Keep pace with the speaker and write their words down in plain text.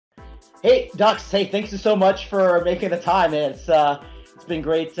Hey, Dux. Hey, thanks so much for making the time. It's been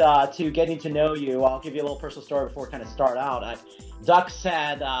great to getting to know you. I'll give you a little personal story before we kind of start out. Dux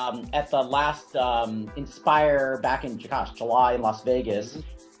had at the last Inspire back in July in Las Vegas,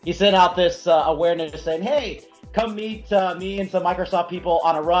 he sent out this awareness saying, "Hey, come meet me and some Microsoft people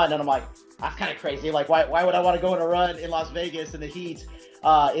on a run." And I'm like, that's kind of crazy. Like, why would I want to go on a run in Las Vegas in the heat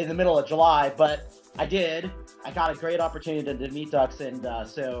in the middle of July? But I did. I got a great opportunity to meet Dux, and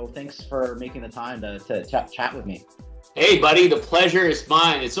so thanks for making the time to chat with me. Hey, buddy, the pleasure is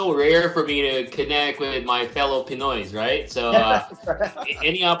mine. It's so rare for me to connect with my fellow Pinoys, right? So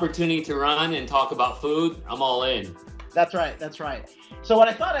any opportunity to run and talk about food, I'm all in. That's right. That's right. So what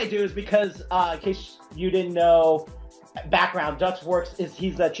I thought I'd do is, because in case you didn't know, background, Dux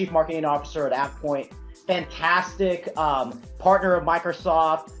he's the Chief Marketing Officer at AvePoint. Fantastic partner of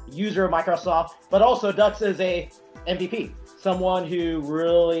Microsoft, user of Microsoft, but also Dux is a MVP, someone who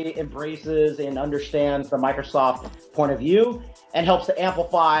really embraces and understands the Microsoft point of view and helps to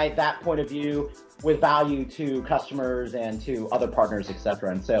amplify that point of view with value to customers and to other partners,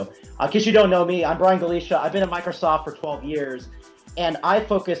 etc. And so, in case you don't know me, I'm Brian Galicia. I've been at Microsoft for 12 years, and I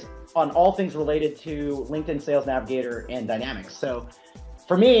focus on all things related to LinkedIn Sales Navigator and Dynamics. So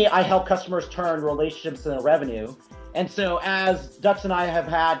for me, I help customers turn relationships into revenue. And so as Dux and I have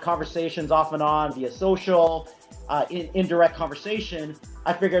had conversations off and on via social, indirect conversation,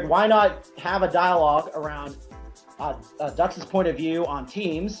 I figured why not have a dialogue around Dux's point of view on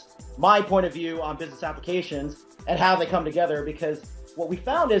teams, my point of view on business applications, and how they come together. Because what we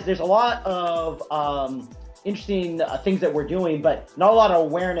found is there's a lot of interesting things that we're doing, but not a lot of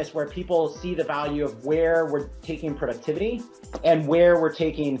awareness where people see the value of where we're taking productivity and where we're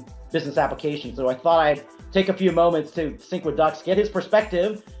taking business applications. So I thought I'd take a few moments to sync with Dux, get his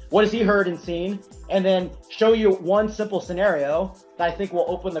perspective, what has he heard and seen, and then show you one simple scenario that I think will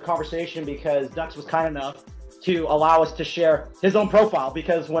open the conversation, because Dux was kind enough to allow us to share his own profile,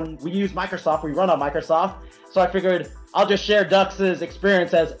 because when we use Microsoft, we run on Microsoft. So I figured I'll just share Dux's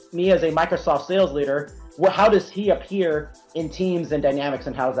experience as me as a Microsoft sales leader. How does he appear in Teams and Dynamics,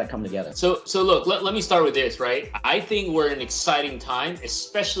 and how does that come together? So look, let me start with this, right? I think we're in an exciting time,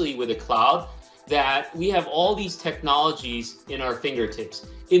 especially with the cloud, that we have all these technologies in our fingertips.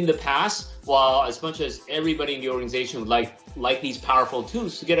 In the past, while as much as everybody in the organization would like these powerful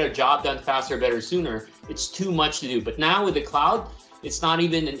tools to get our job done faster, better, sooner, it's too much to do. But now with the cloud, it's not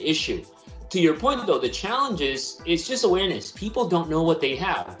even an issue. To your point though, the challenge is, it's just awareness. People don't know what they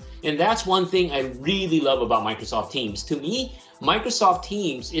have. And that's one thing I really love about Microsoft Teams. To me, Microsoft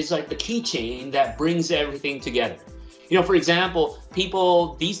Teams is like the keychain that brings everything together. You know, for example,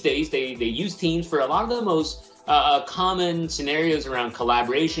 people these days, they use Teams for a lot of the most common scenarios around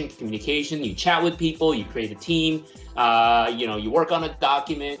collaboration, communication. You chat with people, you create a team, you work on a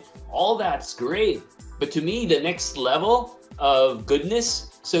document, all that's great. But to me, the next level of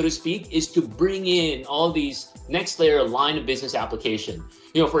goodness, so to speak, is to bring in all these next layer line of business application.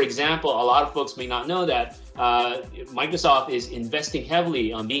 You know, for example, a lot of folks may not know that Microsoft is investing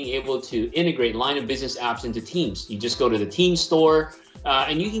heavily on being able to integrate line of business apps into Teams. You just go to the Teams store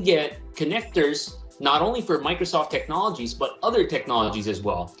and you can get connectors not only for Microsoft technologies, but other technologies as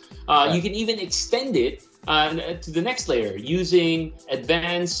well. You can even extend it to the next layer using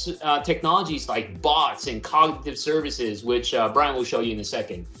advanced technologies like bots and cognitive services, which Brian will show you in a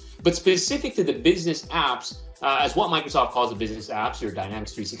second. But specific to the business apps, as what Microsoft calls the business apps, your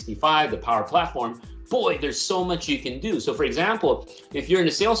Dynamics 365, the Power Platform, boy, there's so much you can do. So for example, if you're in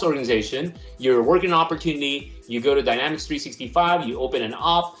a sales organization, you're working an opportunity, you go to Dynamics 365, you open an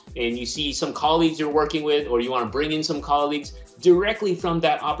op, and you see some colleagues you're working with, or you want to bring in some colleagues, directly from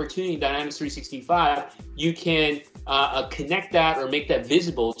that opportunity, Dynamics 365, you can connect that or make that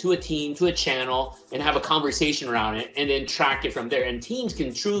visible to a team, to a channel, and have a conversation around it, and then track it from there. And Teams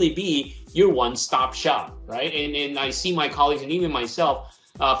can truly be your one-stop shop, right? And I see my colleagues and even myself,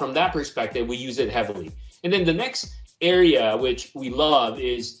 from that perspective, we use it heavily. And then the next area which we love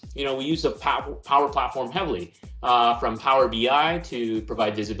is, we use the Power Platform heavily, from Power BI to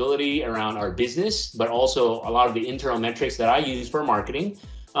provide visibility around our business, but also a lot of the internal metrics that I use for marketing,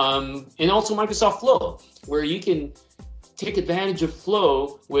 and also Microsoft Flow, where you can take advantage of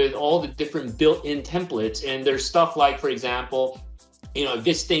Flow with all the different built-in templates. And there's stuff like, for example, if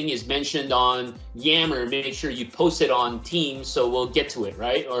this thing is mentioned on Yammer, make sure you post it on Teams so we'll get to it,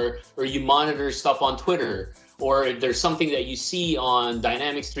 right? Or you monitor stuff on Twitter, or if there's something that you see on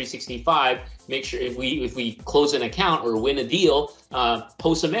Dynamics 365, make sure if we close an account or win a deal,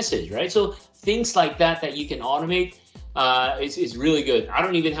 post a message, right? So things like that you can automate is really good. I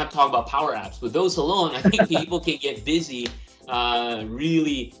don't even have to talk about Power Apps. With those alone, I think people can get busy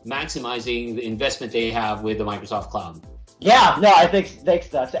really maximizing the investment they have with the Microsoft Cloud. Yeah, no, I think thanks,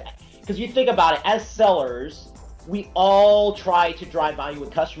 Dux. Because you think about it, as sellers, we all try to drive value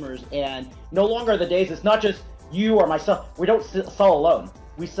with customers, and no longer are the days, it's not just you or myself. We don't sell alone.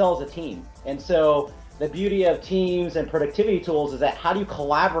 We sell as a team. And so the beauty of teams and productivity tools is that how do you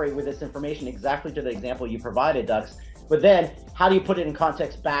collaborate with this information, exactly to the example you provided, Dux, but then how do you put it in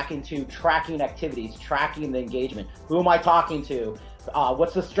context back into tracking activities, tracking the engagement? Who am I talking to?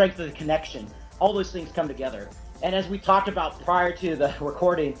 What's the strength of the connection? All those things come together. And as we talked about prior to the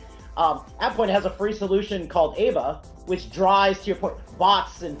recording, AppPoint has a free solution called Ava, which drives, to your point,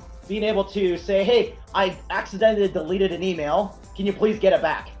 bots and being able to say, hey, I accidentally deleted an email. Can you please get it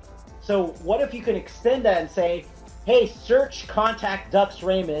back? So what if you can extend that and say, hey, search contact Dux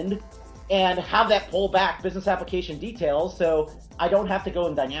Raymond and have that pull back business application details, so I don't have to go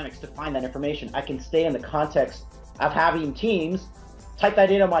in Dynamics to find that information. I can stay in the context of having Teams, type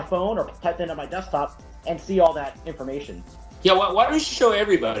that in on my phone or type that in on my desktop and see all that information. Yeah, why don't you show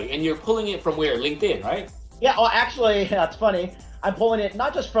everybody? And you're pulling it from where? LinkedIn, right? Yeah, well, actually, that's funny. I'm pulling it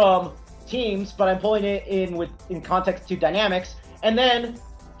not just from Teams, but I'm pulling it in context to Dynamics. And then,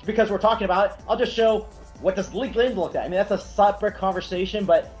 because we're talking about it, I'll just show what does LinkedIn look at. I mean, that's a separate conversation,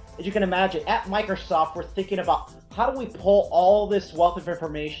 but as you can imagine, at Microsoft, we're thinking about how do we pull all this wealth of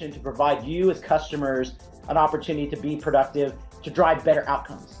information to provide you as customers an opportunity to be productive, to drive better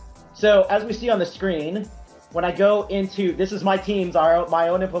outcomes. So as we see on the screen, when I go into, this is my Teams, my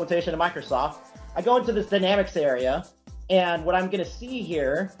own implementation of Microsoft, I go into this Dynamics area, and what I'm going to see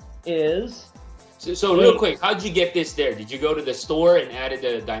here is... So real quick, how did you get this there? Did you go to the store and added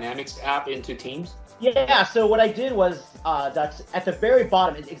the Dynamics app into Teams? Yeah, so what I did was, Dux, at the very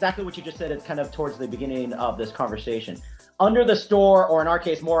bottom, exactly what you just said is kind of towards the beginning of this conversation. Under the store, or in our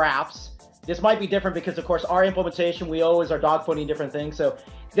case, more apps, this might be different because, of course, our implementation, we always are dogfooding different things. So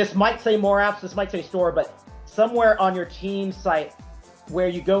this might say more apps, this might say store, but somewhere on your Teams site where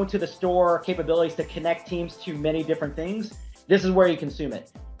you go into the store capabilities to connect Teams to many different things, this is where you consume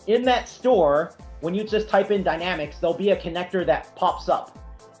it. In that store, when you just type in Dynamics, there'll be a connector that pops up.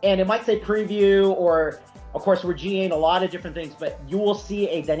 And it might say preview, or of course we're GAing a lot of different things, but you will see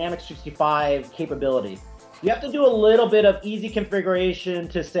a Dynamics 365 capability. You have to do a little bit of easy configuration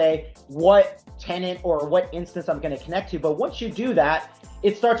to say what tenant or what instance I'm going to connect to. But once you do that,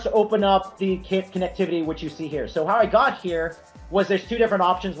 it starts to open up the connectivity, which you see here. So how I got here was there's two different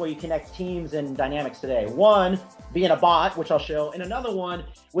options where you connect Teams and Dynamics today. One being a bot, which I'll show, and another one,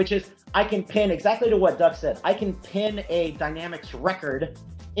 which is I can pin exactly to what Dux said. I can pin a Dynamics record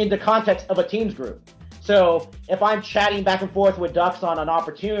into context of a Teams group. So if I'm chatting back and forth with Dux on an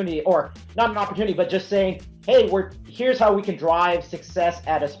opportunity, or not an opportunity, but just saying, hey, here's how we can drive success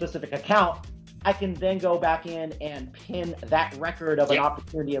at a specific account, I can then go back in and pin that record of an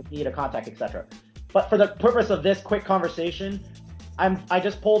opportunity of need, a contact, etc. But for the purpose of this quick conversation, I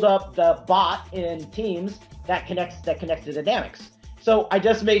just pulled up the bot in Teams that connects to Dynamics. So I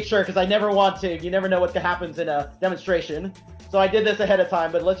just made sure, because I never want to, you never know what happens in a demonstration. So I did this ahead of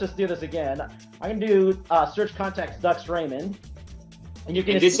time, but let's just do this again. I'm gonna do search contacts Dux Raymond. And you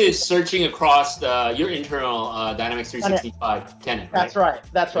can. And this is searching across your internal Dynamics 365 tenant, right?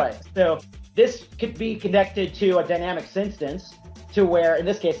 That's right. So this could be connected to a Dynamics instance, to where, in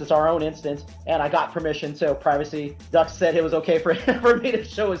this case, it's our own instance, and I got permission, so privacy. Dux said it was okay for me to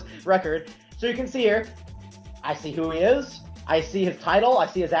show his record. So you can see here, I see who he is, I see his title, I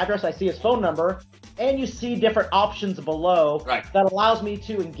see his address, I see his phone number, and you see different options below that allows me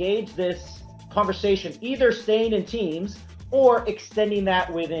to engage this conversation, either staying in Teams or extending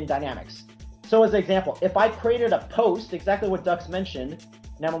that within Dynamics. So as an example, if I created a post, exactly what Dux mentioned,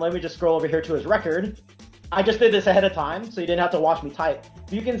 now let me just scroll over here to his record. I just did this ahead of time, so you didn't have to watch me type.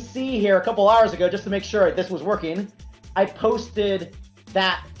 You can see here a couple hours ago, just to make sure this was working, I posted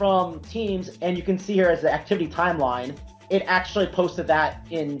that from Teams, and you can see here as the activity timeline, it actually posted that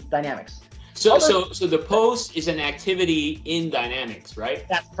in Dynamics. So the post is an activity in Dynamics, right?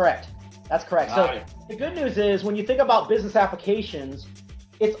 That's correct. So the good news is, when you think about business applications,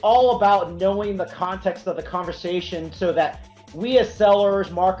 it's all about knowing the context of the conversation so that we as sellers,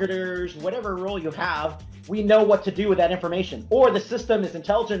 marketers, whatever role you have, we know what to do with that information. Or the system is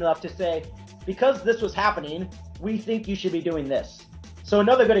intelligent enough to say, because this was happening, we think you should be doing this. So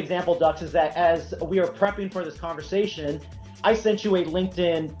another good example, Dux, is that as we are prepping for this conversation, I sent you a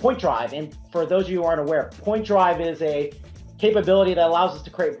LinkedIn Point Drive. And for those of you who aren't aware, Point Drive is a capability that allows us to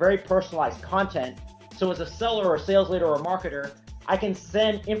create very personalized content. So as a seller or sales leader or marketer, I can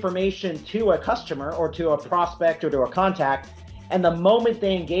send information to a customer or to a prospect or to a contact. And the moment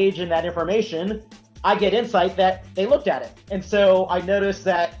they engage in that information, I get insight that they looked at it. And so I noticed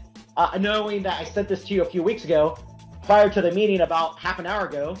that, knowing that I sent this to you a few weeks ago, prior to the meeting about half an hour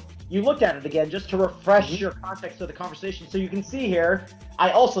ago, you looked at it again just to refresh your context of the conversation. So you can see here,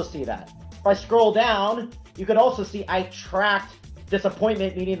 I also see that. If I scroll down, you can also see I tracked this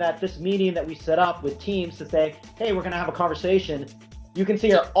appointment, meaning that this meeting that we set up with teams to say, hey, we're going to have a conversation. You can see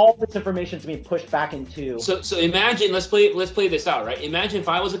here all this information is being pushed back into. So imagine, let's play this out, right? Imagine if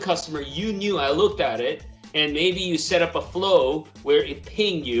I was a customer, you knew I looked at it, and maybe you set up a flow where it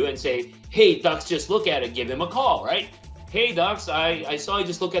pinged you and say, hey, Dux, just look at it, give him a call, right? Hey, Dux, I saw you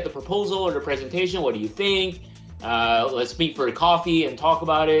just look at the proposal or the presentation. What do you think? Let's meet for a coffee and talk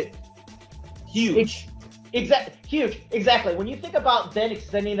about it. Huge. Huge. Exactly. When you think about then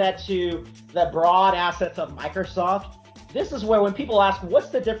extending that to the broad assets of Microsoft, this is where when people ask, what's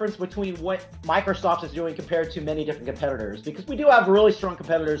the difference between what Microsoft is doing compared to many different competitors? Because we do have really strong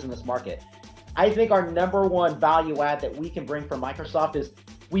competitors in this market. I think our number one value add that we can bring from Microsoft is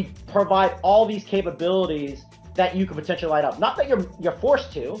we provide all these capabilities that you can potentially light up. Not that you're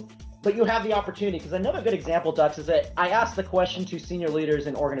forced to, but you have the opportunity. Because another good example, Dux, is that I ask the question to senior leaders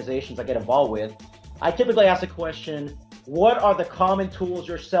in organizations I get involved with. I typically ask the question, what are the common tools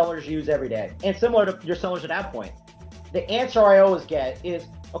your sellers use every day? And similar to your sellers at AvePoint, the answer I always get is,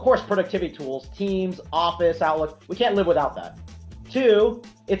 of course, productivity tools, Teams, Office, Outlook. We can't live without that. 2,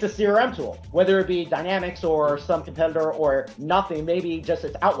 it's a CRM tool, whether it be Dynamics or some competitor or nothing, maybe just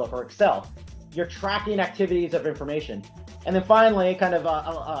it's Outlook or Excel. You're tracking activities of information. And then finally, kind of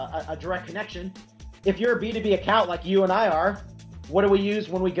a direct connection. If you're a B2B account like you and I are, what do we use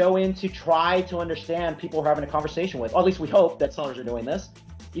when we go in to try to understand people we're having a conversation with? Or at least we hope that sellers are doing this.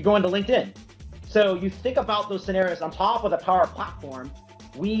 You go into LinkedIn. So you think about those scenarios on top of the Power Platform.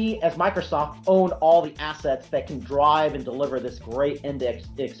 We, as Microsoft, own all the assets that can drive and deliver this great index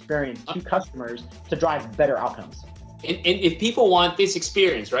experience to customers to drive better outcomes. And if people want this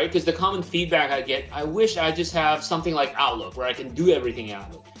experience, right? Because the common feedback I get, I wish I just have something like Outlook where I can do everything in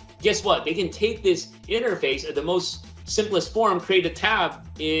Outlook. Guess what? They can take this interface at the most simplest form, create a tab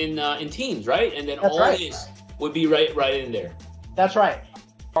in Teams, right? And then this would be right in there. That's right.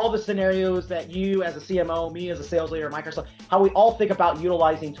 All the scenarios that you as a CMO, me as a sales leader at Microsoft, how we all think about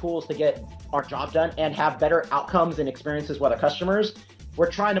utilizing tools to get our job done and have better outcomes and experiences with our customers. We're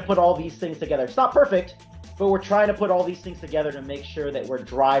trying to put all these things together. It's not perfect, but we're trying to put all these things together to make sure that we're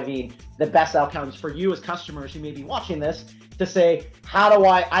driving the best outcomes for you as customers who may be watching this to say, how do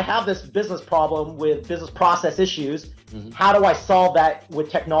I have this business problem with business process issues. How do I solve that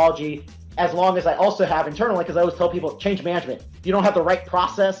with technology, as long as I also have internally, because I always tell people, change management. If you don't have the right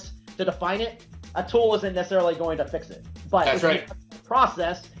process to define it, a tool isn't necessarily going to fix it. But if you have the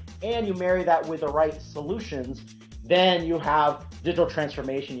process and you marry that with the right solutions, then you have digital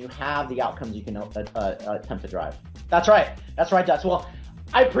transformation, you have the outcomes you can attempt to drive. That's right. That's right, Dux. Well,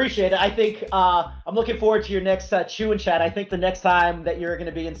 I appreciate it. I think I'm looking forward to your next Chew and Chat. I think the next time that you're going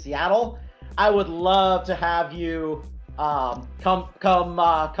to be in Seattle, I would love to have you come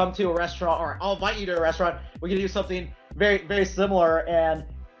to a restaurant, or I'll invite you to a restaurant. We can do something very, very similar. And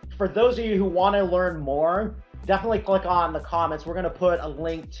for those of you who want to learn more, definitely click on the comments. We're going to put a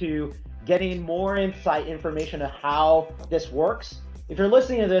link to getting more insight information on how this works. If you're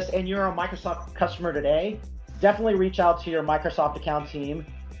listening to this and you're a Microsoft customer today, definitely reach out to your Microsoft account team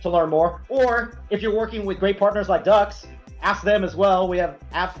to learn more. Or if you're working with great partners like Dux, ask them as well. We have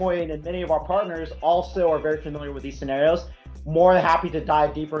AvePoint and many of our partners also are very familiar with these scenarios. More than happy to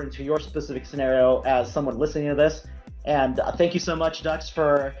dive deeper into your specific scenario as someone listening to this. And thank you so much, Dux,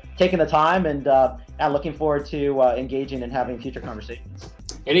 for taking the time, and looking forward to engaging and having future conversations.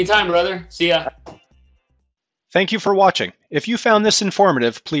 Anytime, brother. See ya. Thank you for watching. If you found this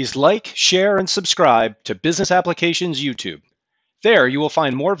informative, please like, share, and subscribe to Business Applications YouTube. There you will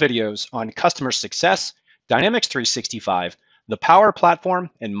find more videos on customer success, Dynamics 365, the Power Platform,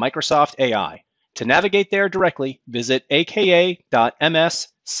 and Microsoft AI. To navigate there directly, visit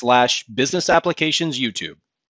aka.ms/businessapplicationsyoutube.